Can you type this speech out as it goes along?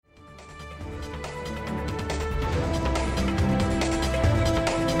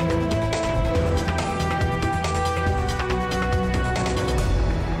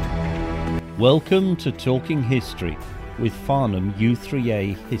Welcome to Talking History with Farnham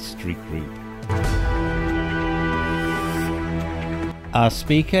U3A History Group. Our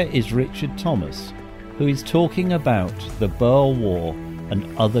speaker is Richard Thomas, who is talking about the Boer War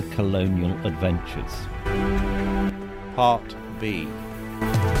and other colonial adventures. Part B.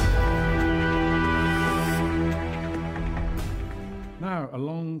 Now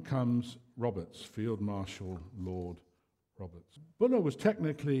along comes Roberts, Field Marshal Lord Roberts. Buller was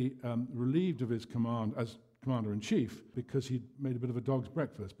technically relieved of his command as Commander-in-Chief because he'd made a bit of a dog's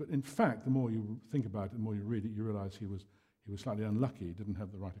breakfast. But in fact, the more you think about it, the more you read it, you realise he was slightly unlucky. He didn't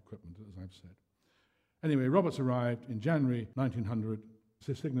have the right equipment, as I've said. Anyway, Roberts arrived in January 1900,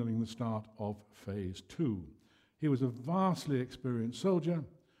 signalling the start of Phase 2. He was a vastly experienced soldier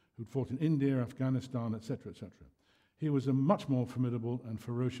who'd fought in India, Afghanistan, etc., etc. He was a much more formidable and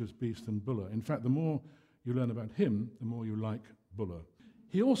ferocious beast than Buller. In fact, the more you learn about him, the more you like Buller.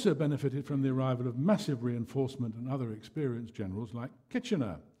 He also benefited from the arrival of massive reinforcement and other experienced generals like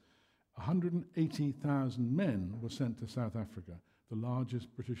Kitchener. 180,000 men were sent to South Africa, the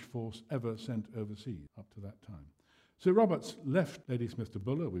largest British force ever sent overseas up to that time. So Roberts left Ladysmith to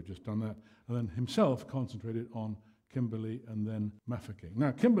Buller, we've just done that, and then himself concentrated on Kimberley and then Mafeking.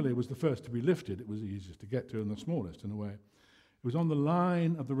 Now, Kimberley was the first to be lifted. It was the easiest to get to and the smallest in a way. It was on the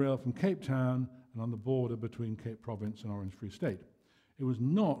line of the rail from Cape Town and on the border between Cape Province and Orange Free State. It was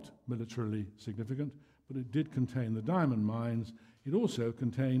not militarily significant, but it did contain the diamond mines. It also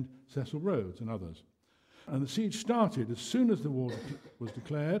contained Cecil Rhodes and others. And the siege started as soon as the war was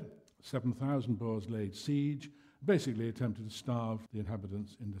declared. 7,000 Boers laid siege, basically attempted to starve the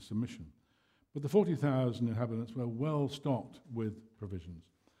inhabitants into submission. But the 40,000 inhabitants were well stocked with provisions.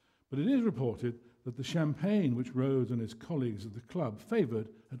 But it is reported that the champagne which Rhodes and his colleagues at the club favoured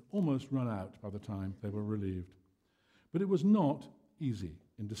had almost run out by the time they were relieved. But it was not easy.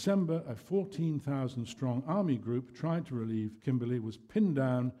 In December, a 14,000-strong army group tried to relieve Kimberley, was pinned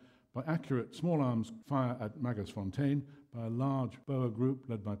down by accurate small arms fire at Magersfontein by a large Boer group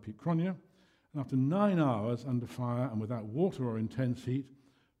led by Piet Cronje. And after 9 hours under fire and without water or intense heat,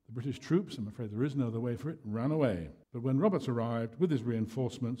 the British troops, I'm afraid there is no other way for it, ran away. But when Roberts arrived with his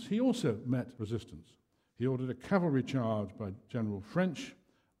reinforcements, he also met resistance. He ordered a cavalry charge by General French,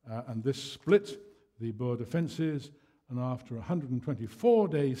 and this split the Boer defences, and after a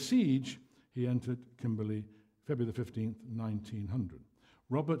 124-day siege, he entered Kimberley February the 15th, 1900.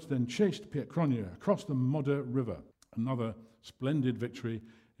 Roberts then chased Piet Cronje across the Modder River, another splendid victory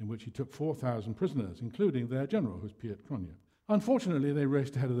in which he took 4,000 prisoners, including their general, who was Piet Cronje. Unfortunately, they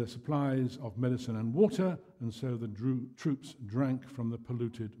raced ahead of their supplies of medicine and water, and so the troops drank from the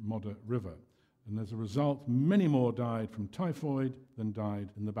polluted Modder River. And as a result, many more died from typhoid than died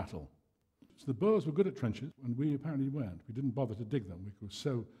in the battle. So the Boers were good at trenches, and we apparently weren't. We didn't bother to dig them. We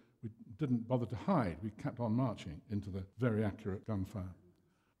didn't bother to hide. We kept on marching into the very accurate gunfire.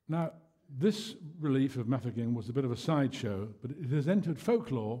 Now, this relief of Mafeking was a bit of a sideshow, but it has entered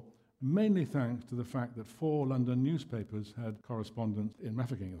folklore mainly thanks to the fact that 4 London newspapers had correspondents in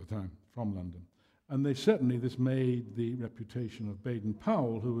Mafeking at the time, from London. And this made the reputation of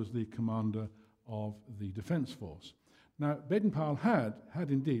Baden-Powell, who was the commander of the Defence Force. Now, Baden-Powell had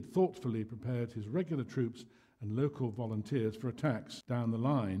indeed thoughtfully prepared his regular troops and local volunteers for attacks down the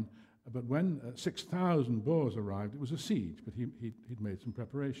line, but when 6,000 Boers arrived, it was a siege, but he'd made some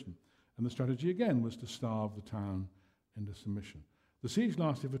preparation. And the strategy again was to starve the town into submission. The siege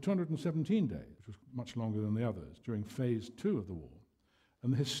lasted for 217 days, which was much longer than the others, during Phase 2 of the war.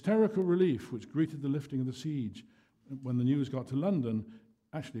 And the hysterical relief which greeted the lifting of the siege when the news got to London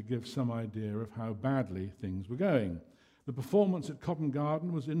actually gives some idea of how badly things were going. The performance at Covent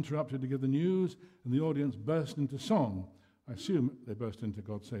Garden was interrupted to give the news, and the audience burst into song. I assume they burst into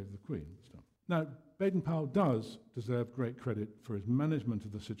God Save the Queen. Now, Baden-Powell does deserve great credit for his management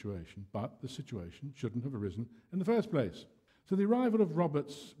of the situation, but the situation shouldn't have arisen in the first place. So the arrival of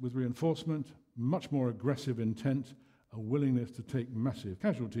Roberts with reinforcement, much more aggressive intent, a willingness to take massive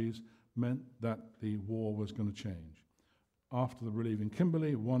casualties, meant that the war was going to change. After the relieving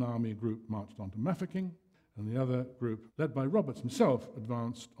Kimberley, one army group marched on to Mafeking, and the other group, led by Roberts himself,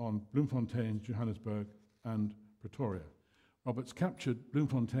 advanced on Bloemfontein, Johannesburg, and Pretoria. Roberts captured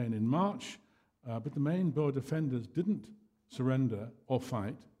Bloemfontein in March, but the main Boer defenders didn't surrender or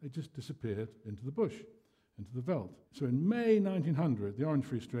fight. They just disappeared into the bush, into the veldt. So in May 1900, the Orange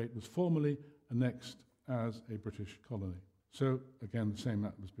Free State was formally annexed as a British colony. So, again, the same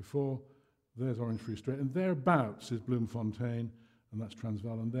map as before. There's Orange Free State, and thereabouts is Bloemfontein, and that's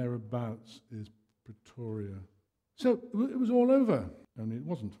Transvaal, and thereabouts is Pretoria. So it was all over, only it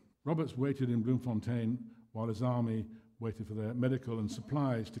wasn't. Roberts waited in Bloemfontein while his army waited for their medical and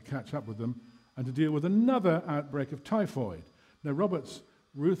supplies to catch up with them, and to deal with another outbreak of typhoid. Now, Roberts'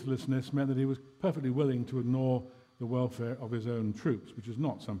 ruthlessness meant that he was perfectly willing to ignore the welfare of his own troops, which is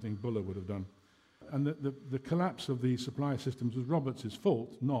not something Buller would have done. And the collapse of the supply systems was Roberts'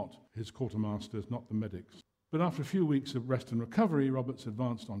 fault, not his quartermasters, not the medics. But after a few weeks of rest and recovery, Roberts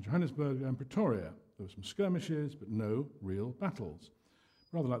advanced on Johannesburg and Pretoria. There were some skirmishes, but no real battles.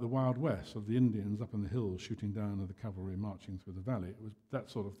 Rather like the Wild West of the Indians up in the hills shooting down at the cavalry marching through the valley. It was that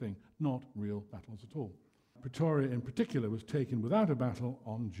sort of thing, not real battles at all. Pretoria in particular was taken without a battle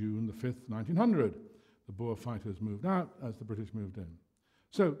on June the 5th, 1900. The Boer fighters moved out as the British moved in.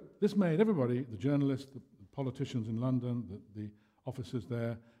 So this made everybody, the journalists, the politicians in London, the officers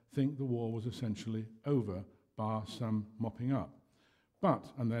there, think the war was essentially over, bar some mopping up. But,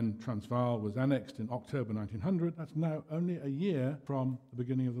 and then Transvaal was annexed in October 1900, that's now only a year from the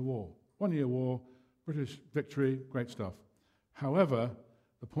beginning of the war. 1 year war, British victory, great stuff. However,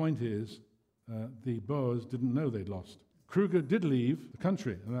 the point is, the Boers didn't know they'd lost. Kruger did leave the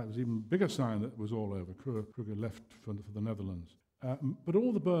country, and that was even a bigger sign that it was all over. Kruger left for the Netherlands. But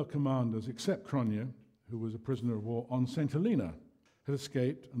all the Boer commanders, except Cronje, who was a prisoner of war on St. Helena, had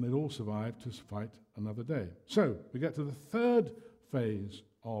escaped, and they'd all survived to fight another day. So we get to the third phase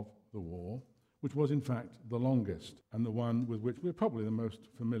of the war, which was in fact the longest, and the one with which we're probably the most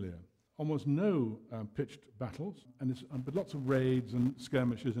familiar. Almost no pitched battles, but lots of raids and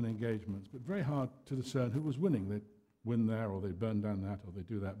skirmishes and engagements, but very hard to discern who was winning. They'd win there, or they'd burn down that, or they'd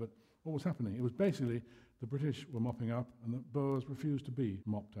do that, but what was happening? It was basically the British were mopping up, and the Boers refused to be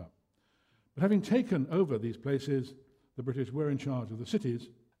mopped up. But having taken over these places, the British were in charge of the cities,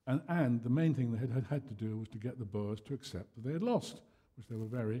 and the main thing they had to do was to get the Boers to accept that they had lost, which they were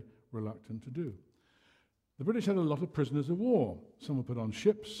very reluctant to do. The British had a lot of prisoners of war. Some were put on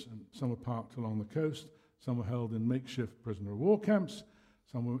ships, and some were parked along the coast, some were held in makeshift prisoner of war camps,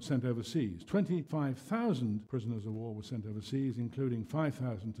 some were sent overseas. 25,000 prisoners of war were sent overseas, including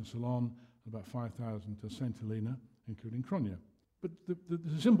 5,000 to Ceylon, about 5,000 to St. Helena, including Cronje. But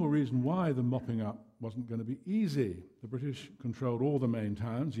the simple reason why the mopping up wasn't going to be easy. The British controlled all the main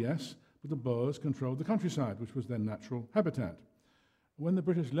towns, yes, but the Boers controlled the countryside, which was their natural habitat. When the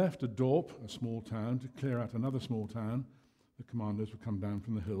British left Dorp, a small town, to clear out another small town, the commanders would come down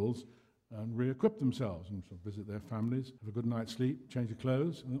from the hills and re-equip themselves and sort of visit their families, have a good night's sleep, change their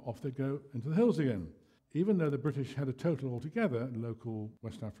clothes, and off they'd go into the hills again. Even though the British had a total altogether, local,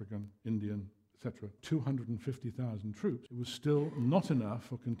 West African, Indian, etc., 250,000 troops, it was still not enough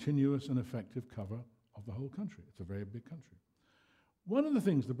for continuous and effective cover of the whole country. It's a very big country. One of the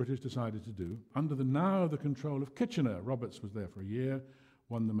things the British decided to do, under the control of Kitchener, Roberts was there for a year,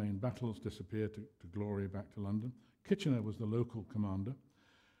 won the main battles, disappeared to glory back to London. Kitchener was the local commander,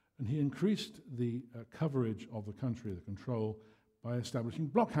 and he increased the coverage of the country, the control, by establishing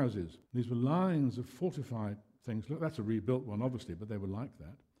blockhouses. These were lines of fortified things. Look, that's a rebuilt one, obviously, but they were like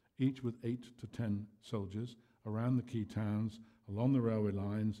that, each with 8 to 10 soldiers around the key towns, along the railway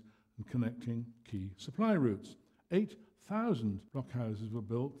lines, and connecting key supply routes. 8,000 blockhouses were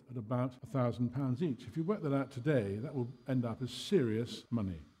built at about £1,000 each. If you work that out today, that will end up as serious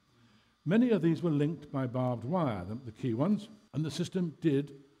money. Many of these were linked by barbed wire, the key ones, and the system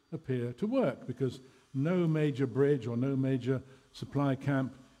did appear to work because no major bridge or no major supply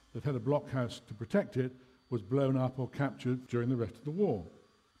camp that had a blockhouse to protect it was blown up or captured during the rest of the war.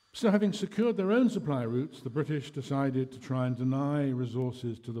 So having secured their own supply routes, the British decided to try and deny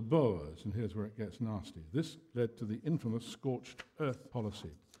resources to the Boers, and here's where it gets nasty. This led to the infamous scorched earth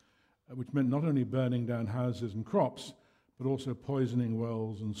policy, which meant not only burning down houses and crops, but also poisoning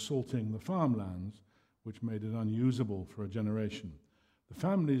wells and salting the farmlands, which made it unusable for a generation. The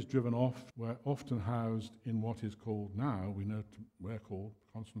families driven off were often housed in what is called now, we're called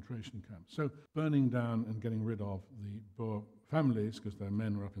concentration camps. So burning down and getting rid of the Boer families, because their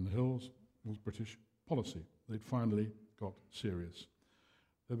men were up in the hills, was British policy. They'd finally got serious.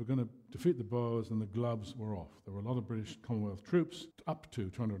 They were going to defeat the Boers, and the gloves were off. There were a lot of British Commonwealth troops, up to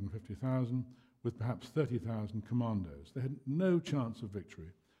 250,000, with perhaps 30,000 commandos. They had no chance of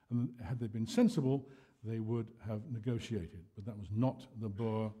victory, and had they been sensible, they would have negotiated, but that was not the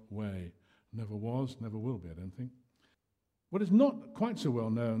Boer way. Never was, never will be, I don't think. What is not quite so well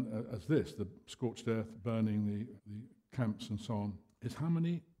known as this, the scorched earth, burning the camps and so on, is how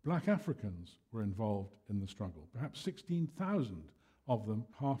many black Africans were involved in the struggle. Perhaps 16,000 of them,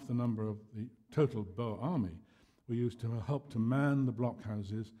 half the number of the total Boer army, were used to help to man the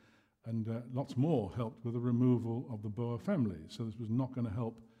blockhouses, and lots more helped with the removal of the Boer families. So this was not going to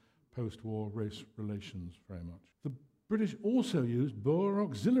help post-war race relations very much. The British also used Boer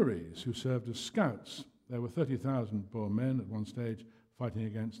auxiliaries who served as scouts. There were 30,000 Boer men at one stage fighting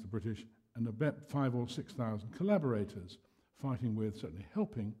against the British and about 5,000 or 6,000 collaborators fighting with, certainly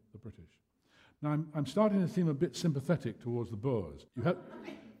helping, the British. Now, I'm starting to seem a bit sympathetic towards the Boers.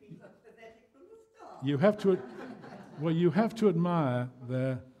 You have to admire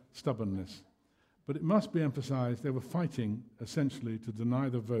their stubbornness. But it must be emphasized they were fighting, essentially, to deny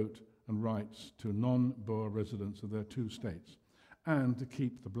the vote and rights to non-Boer residents of their two states, and to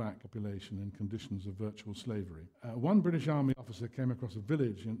keep the black population in conditions of virtual slavery. One British Army officer came across a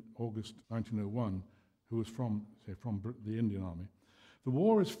village in August 1901 who was from the Indian Army. The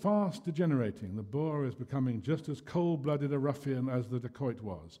war is fast degenerating. The Boer is becoming just as cold-blooded a ruffian as the dacoit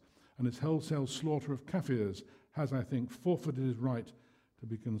was, and his wholesale slaughter of Kaffirs has, I think, forfeited his right to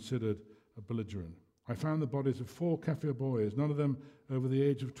be considered a belligerent. I found the bodies of 4 Kaffir boys, none of them over the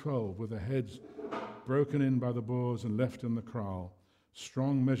age of 12, with their heads broken in by the Boers and left in the kraal.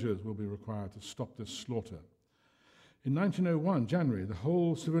 Strong measures will be required to stop this slaughter. In 1901, January, the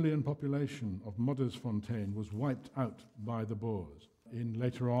whole civilian population of Moddersfontein was wiped out by the Boers.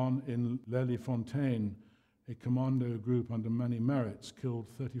 Later on, in Lelyfontein, a commando group under Manny Maritz killed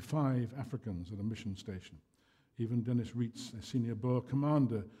 35 Africans at a mission station. Even Dennis Reitz, a senior Boer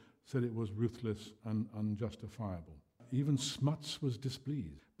commander, said it was ruthless and unjustifiable. Even Smuts was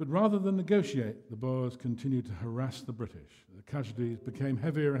displeased. But rather than negotiate, the Boers continued to harass the British. The casualties became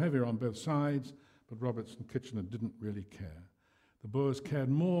heavier and heavier on both sides, but Roberts and Kitchener didn't really care. The Boers cared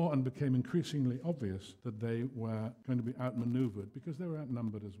more, and became increasingly obvious that they were going to be outmaneuvered because they were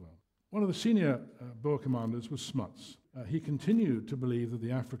outnumbered as well. One of the senior Boer commanders was Smuts. He continued to believe that the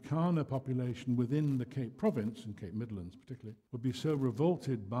Afrikaner population within the Cape Province, and Cape Midlands particularly, would be so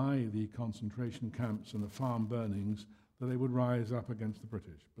revolted by the concentration camps and the farm burnings that they would rise up against the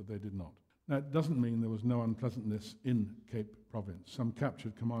British, but they did not. Now, it doesn't mean there was no unpleasantness in Cape Province. Some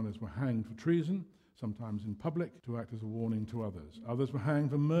captured commanders were hanged for treason, sometimes in public, to act as a warning to others. Others were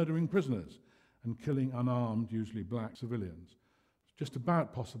hanged for murdering prisoners and killing unarmed, usually black civilians. It's just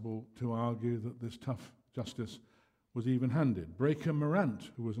about possible to argue that this tough justice was even-handed. Breaker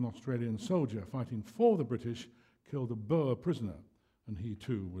Morant, who was an Australian soldier fighting for the British, killed a Boer prisoner, and he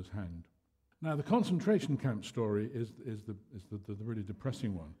too was hanged. Now, the concentration camp story is the really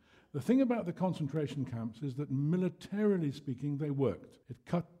depressing one. The thing about the concentration camps is that, militarily speaking, they worked. It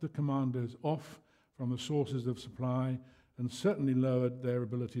cut the commanders off from the sources of supply and certainly lowered their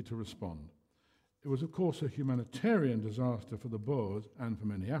ability to respond. It was, of course, a humanitarian disaster for the Boers and for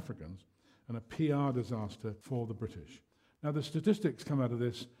many Africans, and a PR disaster for the British. Now, the statistics come out of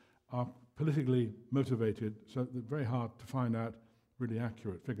this are politically motivated, so it's very hard to find out really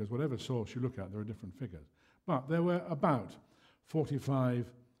accurate figures. Whatever source you look at, there are different figures. But there were about 45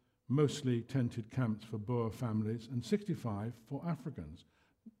 mostly tented camps for Boer families and 65 for Africans.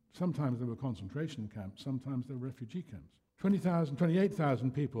 Sometimes there were concentration camps, sometimes there were refugee camps.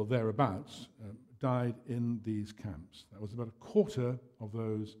 28,000 people thereabouts died in these camps. That was about a quarter of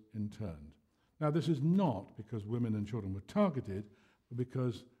those interned. Now, this is not because women and children were targeted, but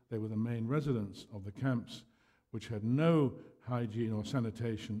because they were the main residents of the camps, which had no hygiene or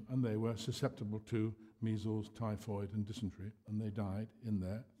sanitation, and they were susceptible to measles, typhoid, and dysentery, and they died in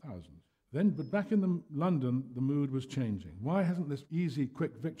their thousands. But back in London, the mood was changing. Why hasn't this easy,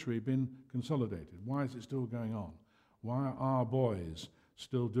 quick victory been consolidated? Why is it still going on? Why are our boys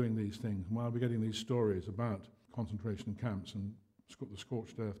still doing these things? Why are we getting these stories about concentration camps and the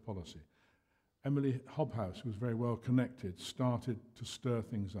scorched earth policy? Emily Hobhouse, who was very well connected, started to stir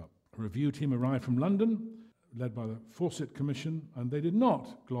things up. A review team arrived from London, led by the Fawcett Commission, and they did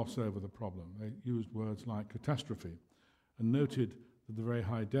not gloss over the problem. They used words like catastrophe and noted that the very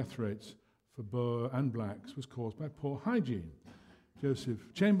high death rates for Boer and blacks was caused by poor hygiene.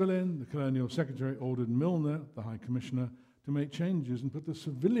 Joseph Chamberlain, the Colonial Secretary, ordered Milner, the High Commissioner, to make changes and put the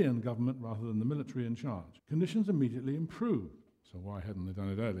civilian government rather than the military in charge. Conditions immediately improved, so why hadn't they done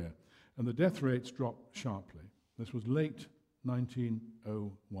it earlier? And the death rates dropped sharply. This was late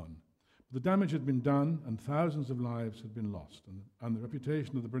 1901. The damage had been done and thousands of lives had been lost, and the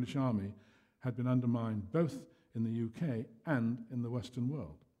reputation of the British Army had been undermined both in the UK and in the Western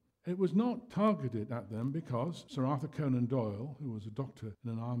world. It was not targeted at them because Sir Arthur Conan Doyle, who was a doctor in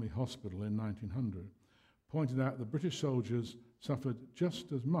an army hospital in 1900, pointed out that British soldiers suffered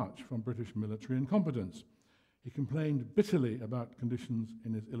just as much from British military incompetence. He complained bitterly about conditions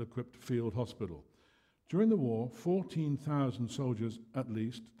in his ill-equipped field hospital. During the war, 14,000 soldiers at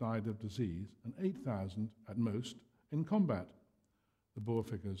least died of disease, and 8,000 at most in combat. The Boer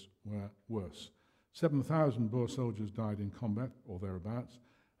figures were worse. 7,000 Boer soldiers died in combat, or thereabouts,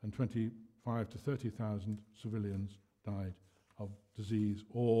 and 25,000 to 30,000 civilians died of disease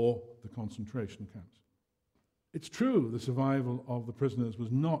or the concentration camps. It's true the survival of the prisoners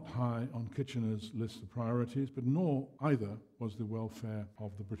was not high on Kitchener's list of priorities, but nor either was the welfare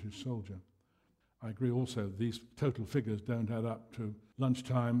of the British soldier. I agree also these total figures don't add up to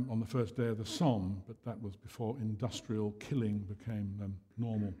lunchtime on the first day of the Somme, but that was before industrial killing became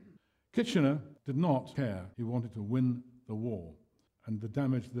normal. Kitchener did not care. He wanted to win the war, and the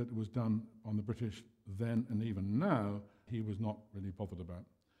damage that was done on the British then and even now, he was not really bothered about.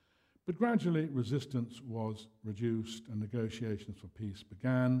 But gradually, resistance was reduced and negotiations for peace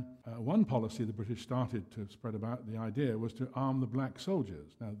began. One policy the British started to spread about, the idea was to arm the black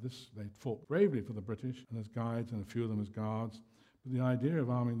soldiers. Now, they fought bravely for the British and as guides, and a few of them as guards. But the idea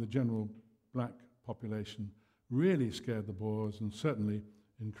of arming the general black population really scared the Boers and certainly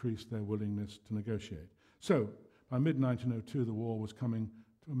increased their willingness to negotiate. So, by mid-1902, the war was coming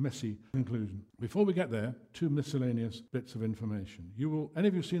to a messy conclusion. Before we get there, two miscellaneous bits of information. Any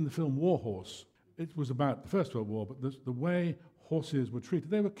of you seen the film War Horse? It was about the First World War, but the way horses were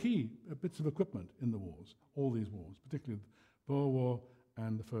treated, they were key bits of equipment in the wars, all these wars, particularly the Boer War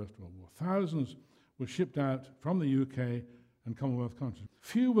and the First World War. Thousands were shipped out from the UK and Commonwealth countries.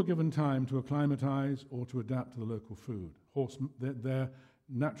 Few were given time to acclimatise or to adapt to the local food. Their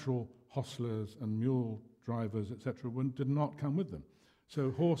natural hostlers and mule drivers, etc., did not come with them.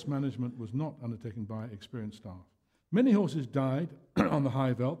 So horse management was not undertaken by experienced staff. Many horses died on the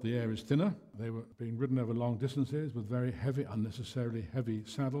high veld. The air is thinner. They were being ridden over long distances with very heavy, unnecessarily heavy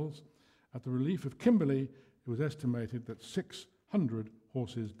saddles. At the relief of Kimberley, it was estimated that 600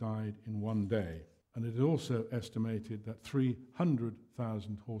 horses died in one day. And it is also estimated that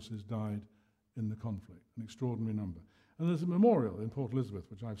 300,000 horses died in the conflict, an extraordinary number. And there's a memorial in Port Elizabeth,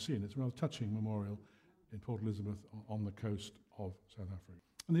 which I've seen. It's a rather touching memorial in Port Elizabeth on the coast of South Africa.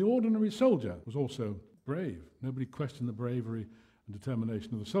 And the ordinary soldier was also brave. Nobody questioned the bravery and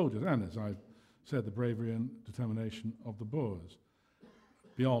determination of the soldiers, and as I've said, the bravery and determination of the Boers,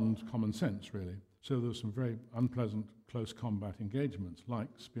 beyond common sense, really. So there were some very unpleasant close combat engagements, like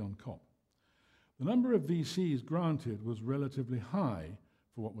Spion Kop. The number of VCs granted was relatively high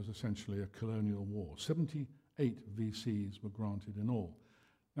for what was essentially a colonial war. 78 VCs were granted in all.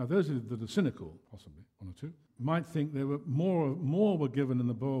 Now, those that are cynical, possibly one or two, might think there were more were given in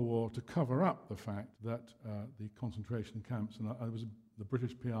the Boer War to cover up the fact that the concentration camps and the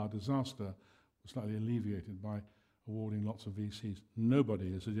British PR disaster was slightly alleviated by awarding lots of VCs. Nobody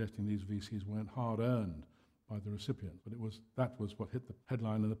is suggesting these VCs weren't hard-earned by the recipient, but that was what hit the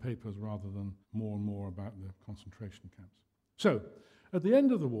headline in the papers rather than more and more about the concentration camps. So, at the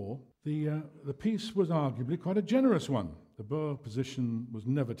end of the war, the peace was arguably quite a generous one. The Boer position was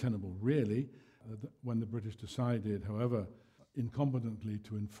never tenable, really, when the British decided, however incompetently,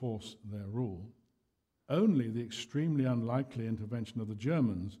 to enforce their rule. Only the extremely unlikely intervention of the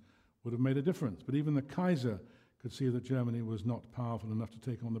Germans would have made a difference. But even the Kaiser could see that Germany was not powerful enough to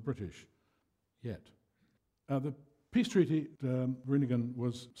take on the British yet. The peace treaty at Vereeniging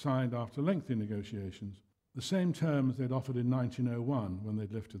was signed after lengthy negotiations, the same terms they'd offered in 1901 when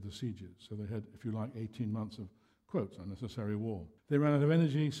they'd lifted the sieges. So they had, if you like, 18 months of, quotes, unnecessary war. They ran out of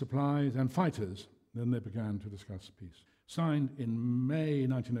energy, supplies, and fighters. Then they began to discuss peace. Signed in May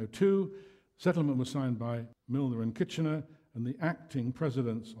 1902, settlement was signed by Milner and Kitchener and the acting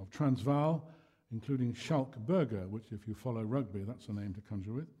presidents of Transvaal, including Schalk Burger, which, if you follow rugby, that's a name to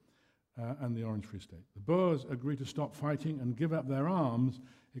conjure with, and the Orange Free State. The Boers agreed to stop fighting and give up their arms,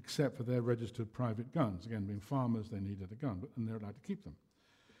 except for their registered private guns. Again, being farmers, they needed a gun, and they're allowed to keep them.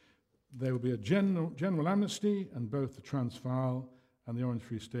 There will be a general amnesty, and both the Transvaal and the Orange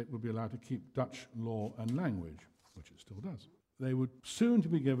Free State will be allowed to keep Dutch law and language, which it still does. They would soon to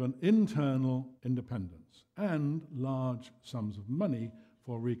be given internal independence and large sums of money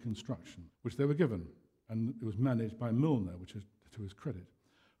for reconstruction, which they were given, and it was managed by Milner, which is to his credit.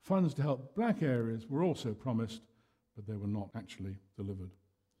 Funds to help black areas were also promised, but they were not actually delivered.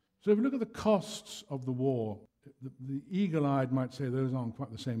 So if you look at the costs of the war, the eagle-eyed might say those aren't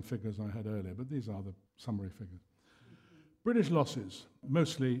quite the same figures I had earlier, but these are the summary figures. British losses,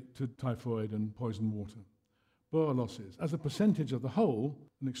 mostly to typhoid and poisoned water. Boer losses, as a percentage of the whole,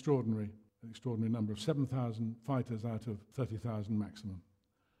 an extraordinary number of 7,000 fighters out of 30,000 maximum.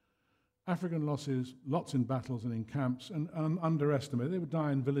 African losses, lots in battles and in camps, and underestimated. They would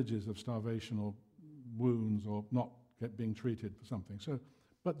die in villages of starvation or wounds or not being treated for something.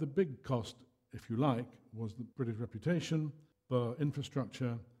 But the big cost, if you like, was the British reputation, Boer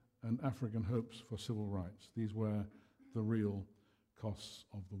infrastructure, and African hopes for civil rights. These were the real costs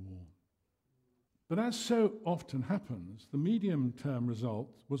of the war. But as so often happens, the medium-term result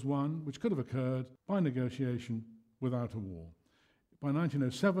was one which could have occurred by negotiation without a war. By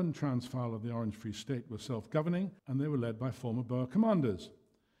 1907, Transvaal of the Orange Free State was self-governing, and they were led by former Boer commanders.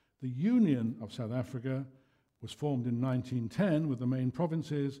 The Union of South Africa was formed in 1910 with the main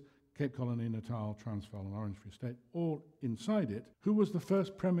provinces, Cape Colony, Natal, Transvaal, and Orange Free State, all inside it. Who was the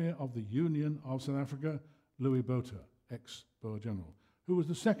first Premier of the Union of South Africa? Louis Botha, ex-Boer General. Who was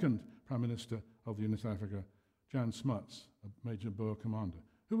the second Prime Minister of the Union of South Africa? Jan Smuts, a major Boer commander.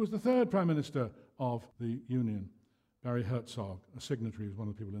 Who was the third Prime Minister of the Union? Barry Hertzog, a signatory, was one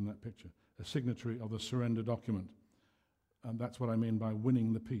of the people in that picture, a signatory of the surrender document. And that's what I mean by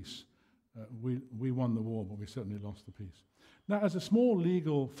winning the peace. We won the war, but we certainly lost the peace. Now, as a small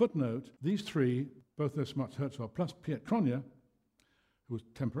legal footnote, these three, both Smuts, Hertzog, plus Piet Cronje, who was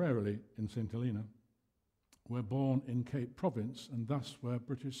temporarily in St. Helena, were born in Cape Province and thus were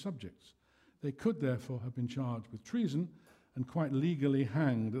British subjects. They could therefore have been charged with treason and quite legally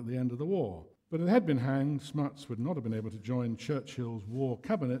hanged at the end of the war. But if they had been hanged, Smuts would not have been able to join Churchill's war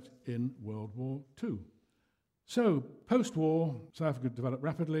cabinet in World War II. So, post-war, South Africa developed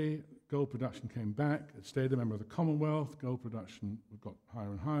rapidly, gold production came back, it stayed a member of the Commonwealth, gold production got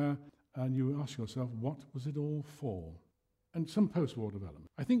higher and higher, and you ask yourself, what was it all for? And some post-war development.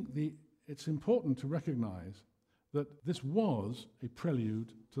 I think it's important to recognize that this was a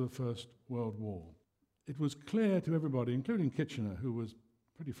prelude to the First World War. It was clear to everybody, including Kitchener, who was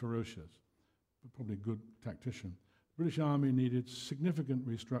pretty ferocious, but probably a good tactician. The British Army needed significant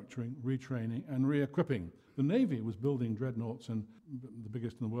restructuring, retraining, and re-equipping. The Navy was building dreadnoughts and the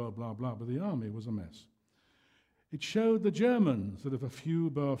biggest in the world, blah, blah, but the Army was a mess. It showed the Germans that if a few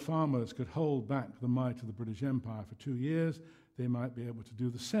Boer farmers could hold back the might of the British Empire for 2 years, they might be able to do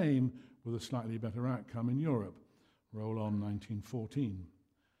the same with a slightly better outcome in Europe. Roll on 1914.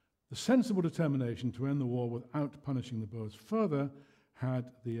 The sensible determination to end the war without punishing the Boers further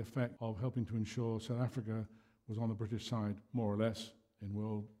had the effect of helping to ensure South Africa was on the British side, more or less, in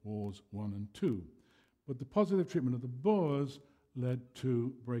World Wars I and II. But the positive treatment of the Boers led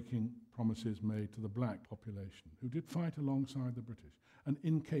to breaking promises made to the black population, who did fight alongside the British. And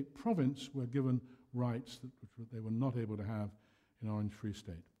in Cape Province were given rights which they were not able to have in Orange Free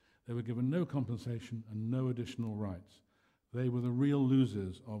State. They were given no compensation and no additional rights. They were the real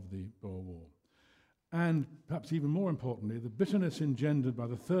losers of the Boer War. And perhaps even more importantly, the bitterness engendered by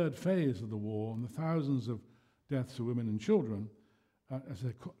the third phase of the war and the thousands of deaths of women and children, as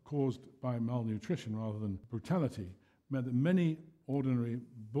they're caused by malnutrition rather than brutality, meant that many ordinary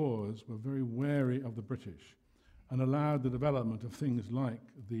Boers were very wary of the British and allowed the development of things like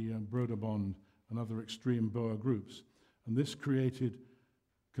the Broederbond and other extreme Boer groups. And this created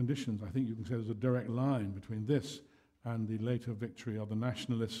conditions, I think you can say there's a direct line between this and the later victory of the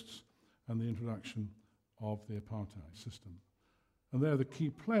nationalists and the introduction of the apartheid system. And they're the key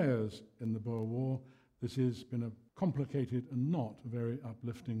players in the Boer War. This has been a complicated and not very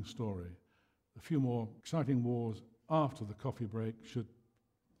uplifting story. A few more exciting wars after the coffee break should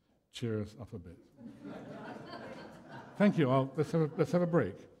cheer us up a bit. Thank you. Let's have a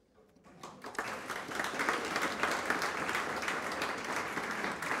break.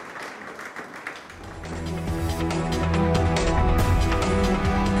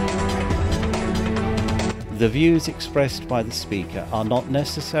 The views expressed by the speaker are not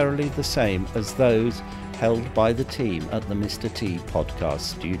necessarily the same as those held by the team at the Mr. T podcast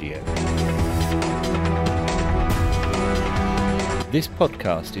studio. This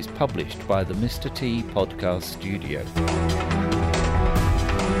podcast is published by the Mr. T podcast studio.